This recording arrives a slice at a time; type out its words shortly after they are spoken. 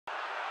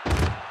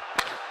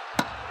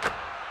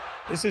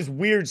This is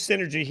weird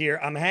synergy here.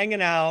 I'm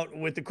hanging out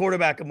with the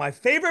quarterback of my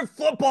favorite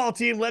football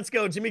team. Let's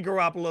go. Jimmy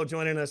Garoppolo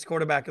joining us,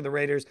 quarterback of the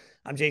Raiders.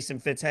 I'm Jason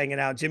Fitz hanging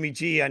out. Jimmy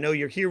G, I know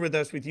you're here with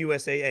us with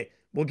USAA.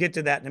 We'll get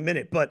to that in a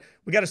minute, but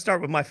we got to start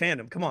with my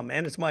fandom. Come on,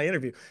 man. It's my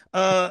interview.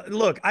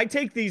 Look, I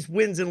take these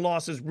wins and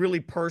losses really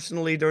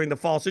personally during the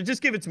fall. So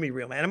just give it to me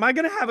real, man. Am I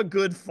going to have a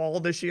good fall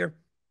this year?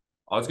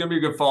 Oh, it's gonna be a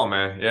good fall,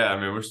 man. Yeah, I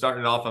mean, we're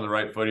starting off on the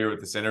right foot here with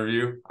this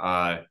interview.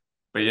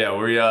 But yeah,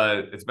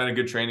 it's been a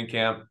good training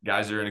camp.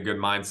 Guys are in a good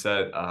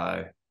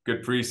mindset.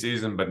 Good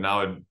preseason, but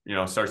now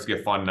it starts to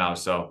get fun now.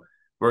 So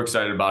we're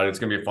excited about it. It's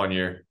gonna be a fun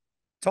year.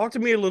 Talk to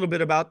me a little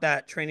bit about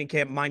that training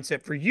camp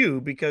mindset for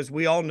you, because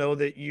we all know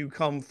that you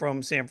come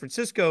from San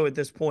Francisco at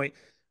this point,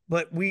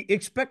 but we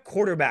expect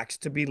quarterbacks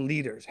to be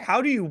leaders.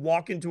 How do you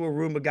walk into a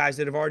room of guys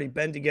that have already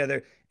been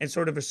together and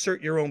sort of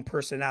assert your own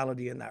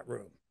personality in that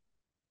room?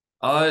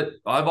 I've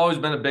always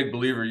been a big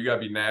believer. You gotta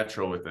be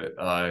natural with it.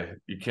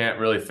 You can't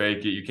really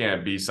fake it. You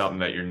can't be something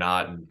that you're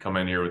not and come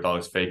in here with all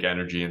this fake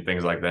energy and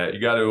things like that. You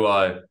got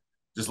to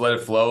just let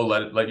it flow,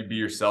 let you be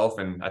yourself.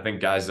 And I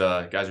think guys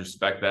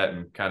respect that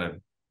and kind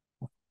of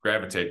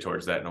gravitate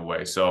towards that in a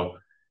way. So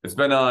it's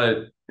been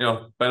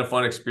been a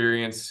fun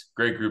experience.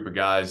 Great group of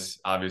guys,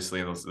 obviously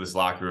in this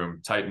locker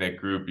room, tight knit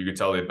group. You could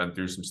tell they've been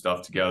through some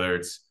stuff together.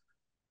 It's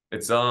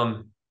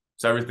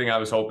everything I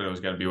was hoping it was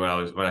going to be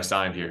when I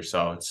signed here.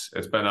 So it's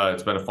been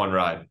a fun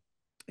ride.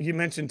 You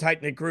mentioned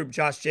tight knit group.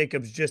 Josh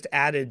Jacobs just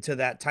added to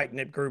that tight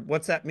knit group.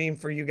 What's that mean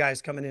for you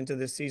guys coming into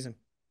this season?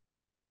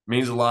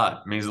 Means a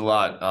lot. Means a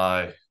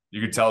lot.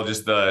 You could tell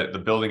just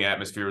the building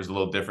atmosphere was a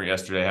little different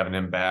yesterday. Having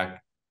him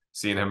back,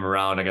 seeing him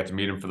around. I got to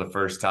meet him for the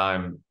first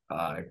time.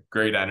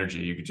 Great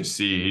energy. You could just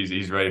see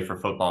he's ready for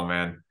football,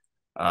 man.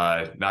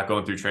 Not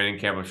going through training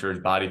camp. I'm sure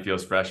his body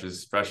feels fresh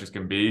as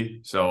can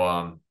be.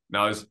 So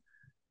no,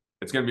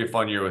 it's going to be a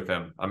fun year with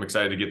him. I'm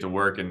excited to get to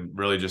work and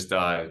really just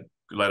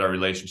let our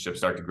relationship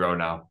start to grow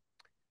now.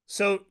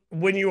 So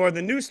when you are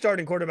the new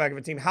starting quarterback of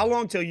a team, how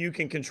long till you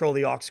can control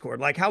the aux cord?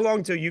 Like how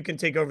long till you can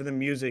take over the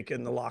music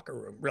in the locker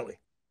room? Really?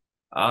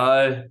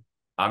 Uh,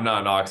 I'm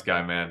not an aux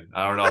guy, man.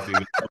 I don't know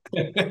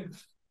if you.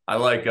 I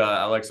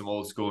like some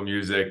old school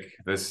music.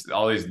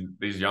 All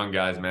these young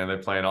guys, man, they're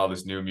playing all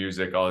this new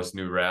music, all this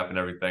new rap and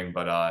everything.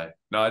 But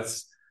no,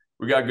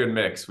 we got a good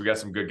mix. We got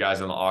some good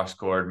guys on the aux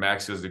cord.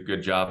 Max does a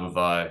good job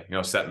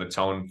of setting the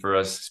tone for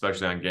us,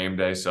 especially on game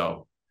day.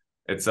 So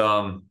it's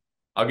I'll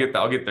get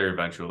there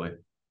eventually.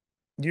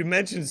 You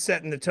mentioned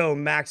setting the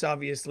tone. Max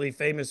obviously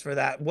famous for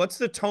that. What's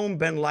the tone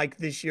been like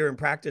this year in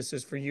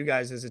practices for you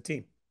guys as a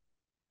team?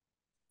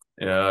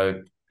 Yeah,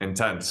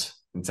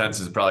 intense. Intense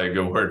is probably a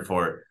good word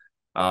for it.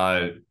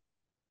 Uh,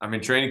 I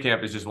mean, training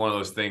camp is just one of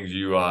those things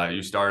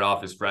you start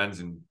off as friends,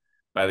 and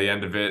by the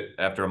end of it,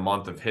 after a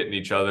month of hitting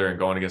each other and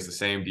going against the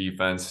same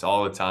defense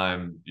all the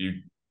time,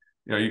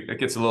 it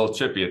gets a little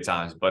chippy at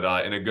times, but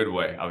in a good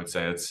way. I would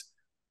say it's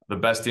the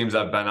best teams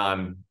I've been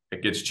on.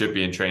 It gets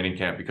chippy in training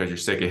camp because you're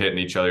sick of hitting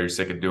each other, you're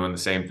sick of doing the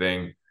same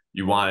thing.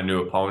 You want a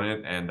new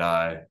opponent,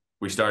 and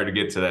we started to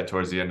get to that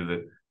towards the end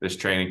of this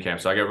training camp.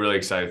 So I get really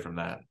excited from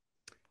that.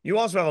 You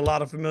also have a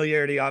lot of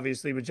familiarity,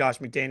 obviously, with Josh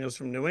McDaniels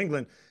from New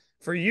England.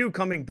 For you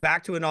coming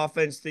back to an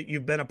offense that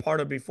you've been a part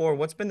of before,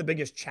 what's been the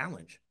biggest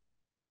challenge?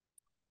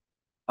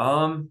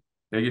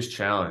 Biggest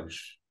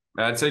challenge.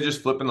 I'd say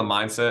just flipping the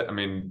mindset. I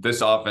mean,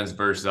 this offense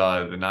versus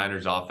the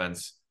Niners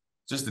offense,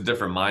 just a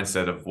different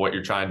mindset of what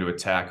you're trying to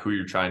attack, who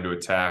you're trying to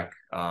attack.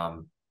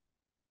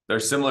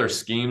 There's similar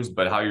schemes,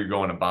 but how you're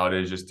going about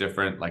it is just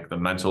different, like the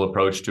mental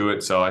approach to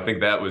it. So I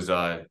think that was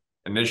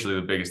initially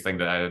the biggest thing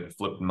that I had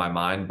flipped in my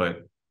mind.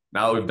 But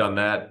now that we've done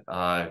that,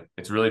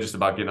 it's really just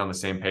about getting on the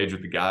same page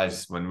with the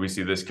guys. When we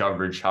see this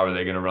coverage, how are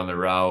they going to run their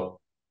route?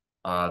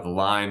 The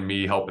line,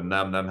 me helping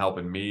them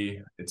helping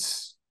me.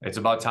 It's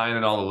about tying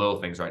in all the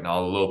little things right now.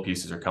 All the little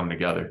pieces are coming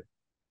together.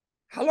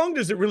 How long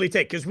does it really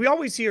take? Because we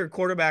always hear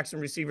quarterbacks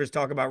and receivers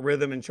talk about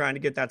rhythm and trying to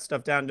get that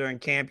stuff down during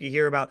camp. You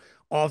hear about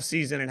off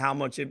season and how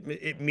much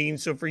it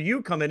means. So for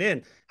you coming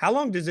in, how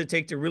long does it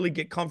take to really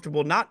get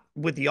comfortable, not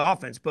with the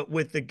offense, but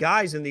with the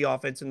guys in the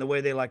offense and the way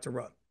they like to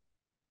run?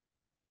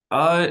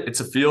 It's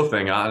a feel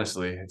thing,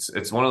 honestly.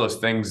 It's one of those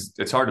things.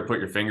 It's hard to put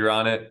your finger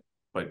on it,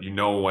 but you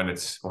know when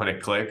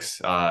it clicks.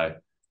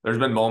 There's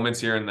been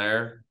moments here and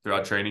there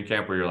throughout training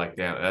camp where you're like,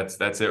 damn,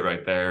 that's it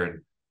right there,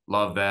 and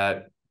love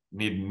that.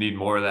 Need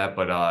more of that,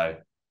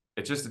 but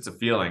it's a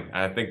feeling. And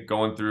I think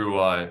going through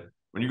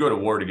when you go to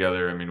war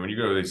together. I mean, when you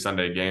go to these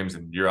Sunday games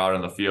and you're out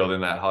on the field in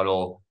that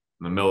huddle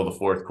in the middle of the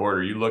fourth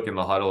quarter, you look in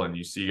the huddle and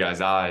you see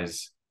guys'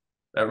 eyes.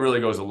 That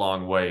really goes a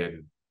long way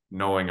in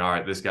knowing, all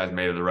right, this guy's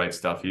made of the right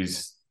stuff.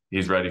 He's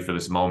ready for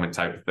this moment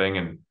type of thing.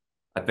 And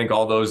I think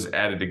all those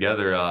added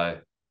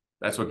together,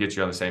 that's what gets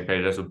you on the same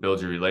page. That's what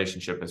builds your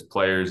relationship as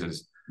players,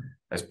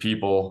 as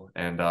people.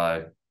 And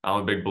I'm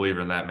a big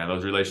believer in that, man.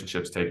 Those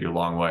relationships take you a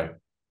long way.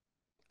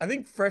 I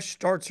think fresh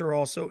starts are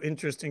also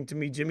interesting to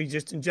me, Jimmy,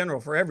 just in general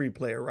for every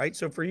player, right?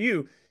 So for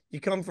you, you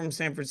come from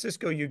San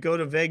Francisco, you go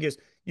to Vegas,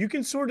 you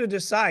can sort of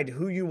decide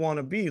who you want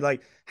to be.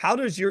 Like, how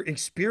does your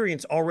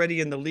experience already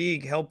in the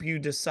league help you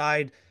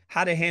decide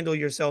how to handle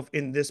yourself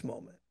in this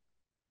moment?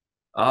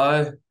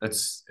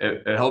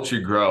 It helps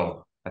you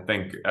grow. I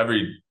think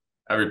every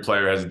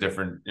player has a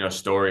different,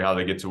 story how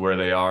they get to where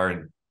they are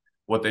and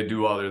what they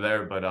do while they're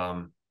there. But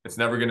it's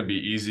never going to be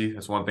easy.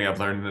 That's one thing I've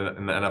learned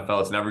in the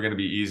NFL. It's never going to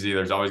be easy.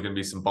 There's always going to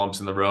be some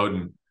bumps in the road,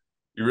 and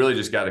you really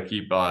just got to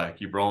keep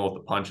rolling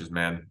with the punches,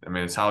 man. I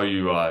mean, it's how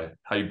you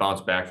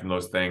bounce back from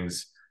those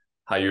things,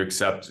 how you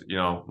accept,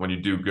 when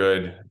you do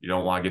good. You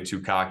don't want to get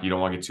too cocky. You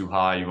don't want to get too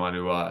high. You want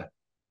to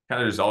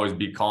kind of just always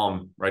be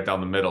calm right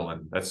down the middle.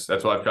 And that's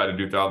what I've tried to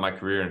do throughout my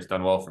career, and it's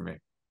done well for me.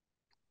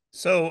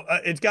 So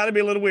it's got to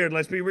be a little weird.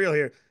 Let's be real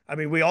here. I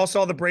mean, we all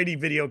saw the Brady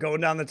video going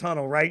down the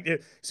tunnel,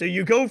 right? So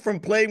you go from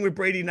playing with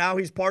Brady, now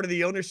he's part of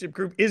the ownership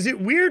group. Is it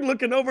weird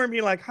looking over and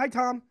being like, "Hi,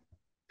 Tom"?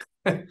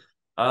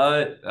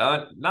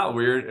 Not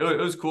weird.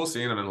 It was cool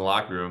seeing him in the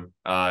locker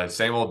room.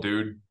 Same old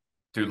dude.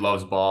 Dude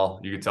loves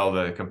ball. You could tell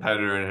the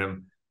competitor in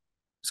him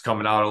is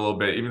coming out a little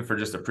bit, even for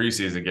just a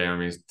preseason game. I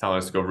mean, he's telling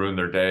us to go ruin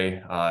their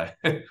day.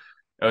 It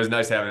was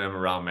nice having him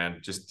around, man.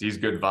 Just he's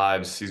good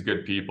vibes. He's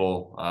good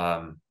people.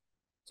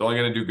 It's only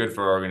going to do good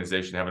for our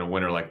organization having a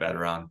winner like that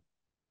around.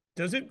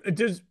 Do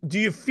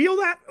you feel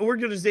that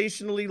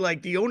organizationally,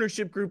 like the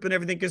ownership group and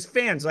everything? Because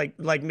fans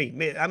like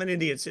me, I'm an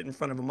idiot sitting in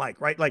front of a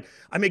mic, right? Like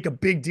I make a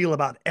big deal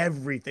about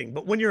everything.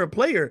 But when you're a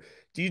player,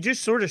 do you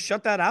just sort of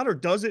shut that out, or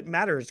does it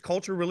matter? Is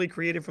culture really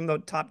created from the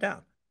top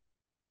down?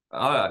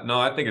 No,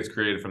 I think it's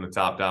created from the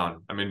top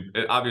down. I mean,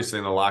 obviously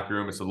in the locker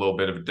room, it's a little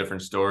bit of a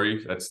different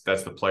story. That's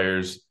the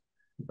players.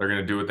 They're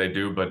going to do what they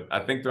do. But I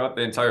think throughout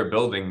the entire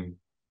building,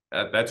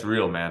 that's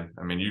real, man.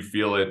 I mean, you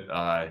feel it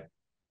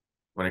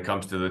when it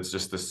comes to it's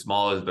just the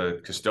small as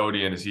the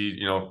custodian. Is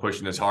he,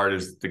 pushing as hard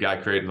as the guy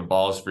creating the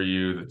balls for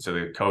you, to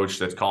the coach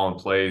that's calling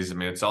plays. I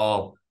mean, it's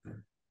all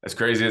as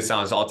crazy as it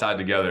sounds, all tied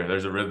together.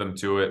 There's a rhythm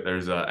to it.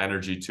 There's an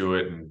energy to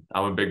it, and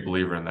I'm a big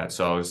believer in that.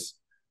 So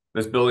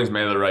this building's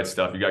made of the right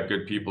stuff. You got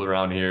good people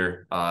around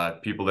here,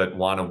 people that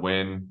want to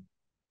win.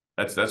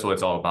 That's what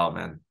it's all about,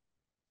 man.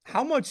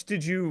 How much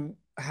did you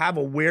have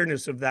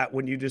awareness of that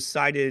when you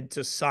decided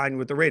to sign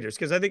with the Raiders?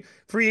 Because I think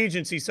free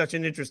agency is such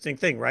an interesting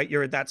thing, right?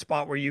 You're at that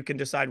spot where you can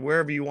decide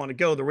wherever you want to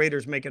go. The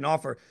Raiders make an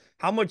offer.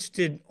 How much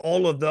did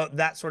all of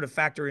that sort of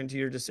factor into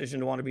your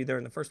decision to want to be there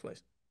in the first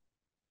place?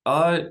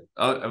 A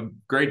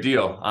great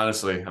deal,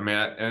 honestly. I mean,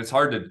 and it's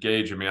hard to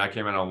gauge. I mean, I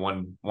came in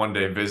on one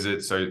day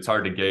visit, so it's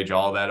hard to gauge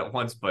all that at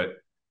once. But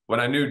when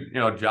I knew,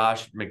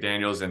 Josh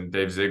McDaniels and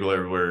Dave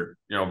Ziegler were,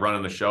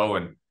 running the show,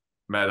 and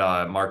met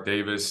Mark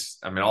Davis,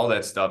 I mean, all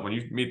that stuff. When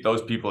you meet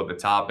those people at the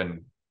top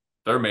and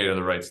they're made of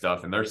the right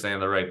stuff and they're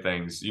saying the right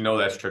things,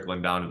 that's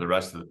trickling down to the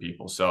rest of the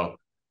people. So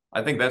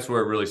I think that's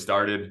where it really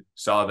started.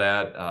 Saw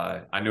that.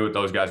 I knew what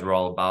those guys were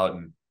all about,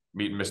 and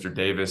meeting Mr.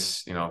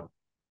 Davis,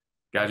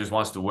 guy just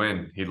wants to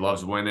win. He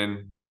loves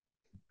winning.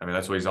 I mean,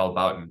 that's what he's all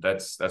about, and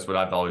that's what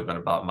I've always been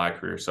about in my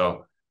career. So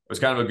it was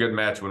kind of a good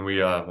match when we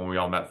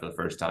all met for the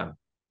first time.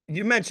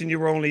 You mentioned you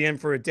were only in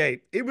for a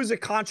day. It was a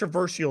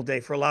controversial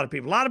day for a lot of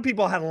people. A lot of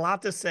people had a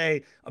lot to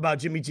say about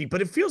Jimmy G,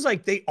 but it feels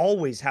like they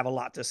always have a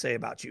lot to say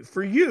about you.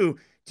 For you,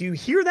 do you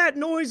hear that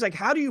noise? Like,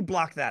 how do you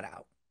block that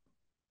out?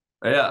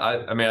 Yeah,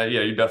 I mean,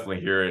 yeah, you definitely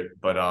hear it,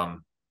 but I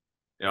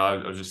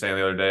was just saying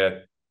the other day,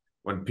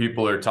 when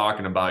people are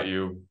talking about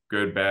you,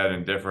 good, bad,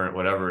 indifferent,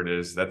 whatever it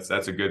is, that's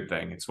a good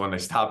thing. It's when they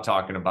stop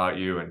talking about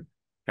you and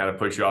kind of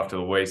push you off to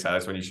the wayside.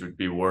 That's when you should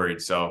be worried.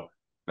 So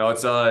no,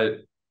 it's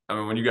I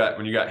mean, when you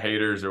got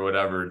haters or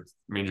whatever, it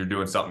means you're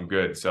doing something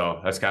good.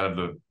 So that's kind of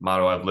the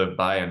motto I've lived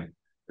by, and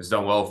it's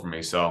done well for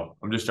me. So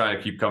I'm just trying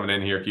to keep coming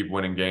in here, keep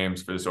winning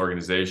games for this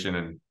organization,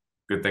 and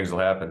good things will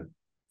happen.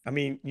 I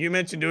mean, you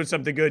mentioned doing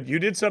something good. You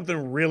did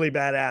something really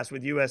badass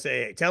with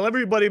USAA. Tell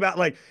everybody about,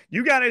 like,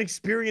 you got an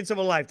experience of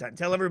a lifetime.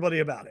 Tell everybody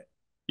about it.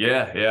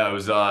 Yeah, it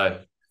was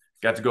got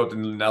to go up to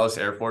Nellis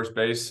Air Force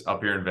Base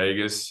up here in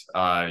Vegas.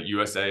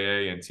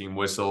 USAA and Team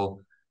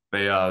Whistle,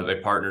 they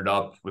partnered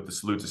up with the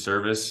Salute to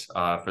Service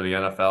for the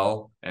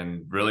NFL,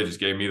 and really just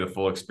gave me the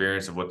full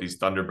experience of what these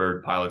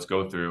Thunderbird pilots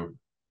go through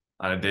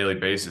on a daily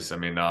basis. I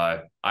mean,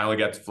 I only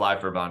got to fly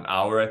for about an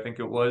hour, I think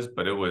it was,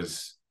 but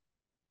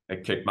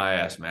it kicked my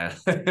ass, man.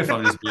 If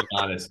I'm just being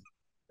honest,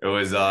 it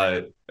was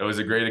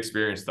a great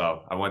experience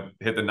though. I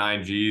hit the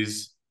 9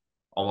 Gs,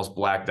 almost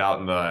blacked out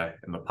in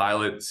the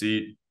pilot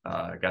seat.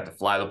 Got to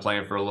fly the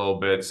plane for a little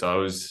bit,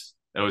 so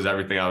it was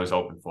everything I was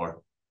hoping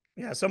for.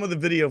 Yeah, some of the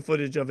video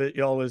footage of it,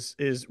 y'all,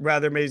 is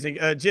rather amazing.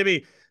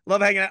 Jimmy,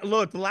 love hanging out.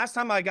 Look, the last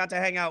time I got to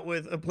hang out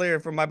with a player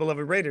from my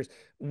beloved Raiders,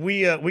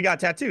 we got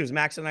tattoos.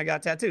 Max and I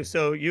got tattoos.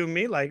 So you and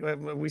me, like,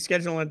 we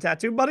scheduling a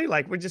tattoo, buddy.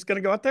 Like, we're just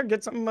gonna go out there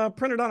get something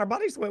printed on our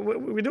bodies.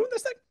 We doing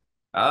this thing?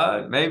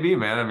 Maybe,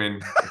 man. I mean,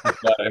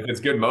 if it's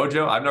good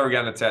mojo, I've never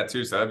gotten a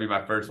tattoo, so that'd be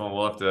my first one.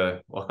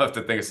 We'll have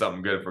to think of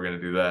something good if we're gonna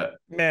do that.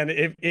 Man,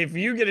 if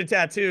you get a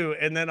tattoo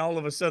and then all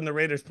of a sudden the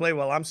Raiders play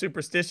well, I'm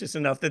superstitious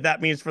enough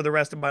that means for the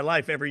rest of my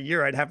life, every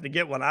year I'd have to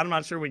get one. I'm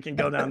not sure we can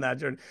go down that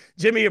journey.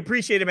 Jimmy,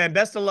 appreciate it, man.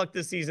 Best of luck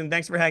this season.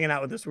 Thanks for hanging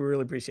out with us. We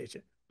really appreciate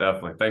you.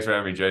 Definitely. Thanks for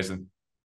having me, Jason.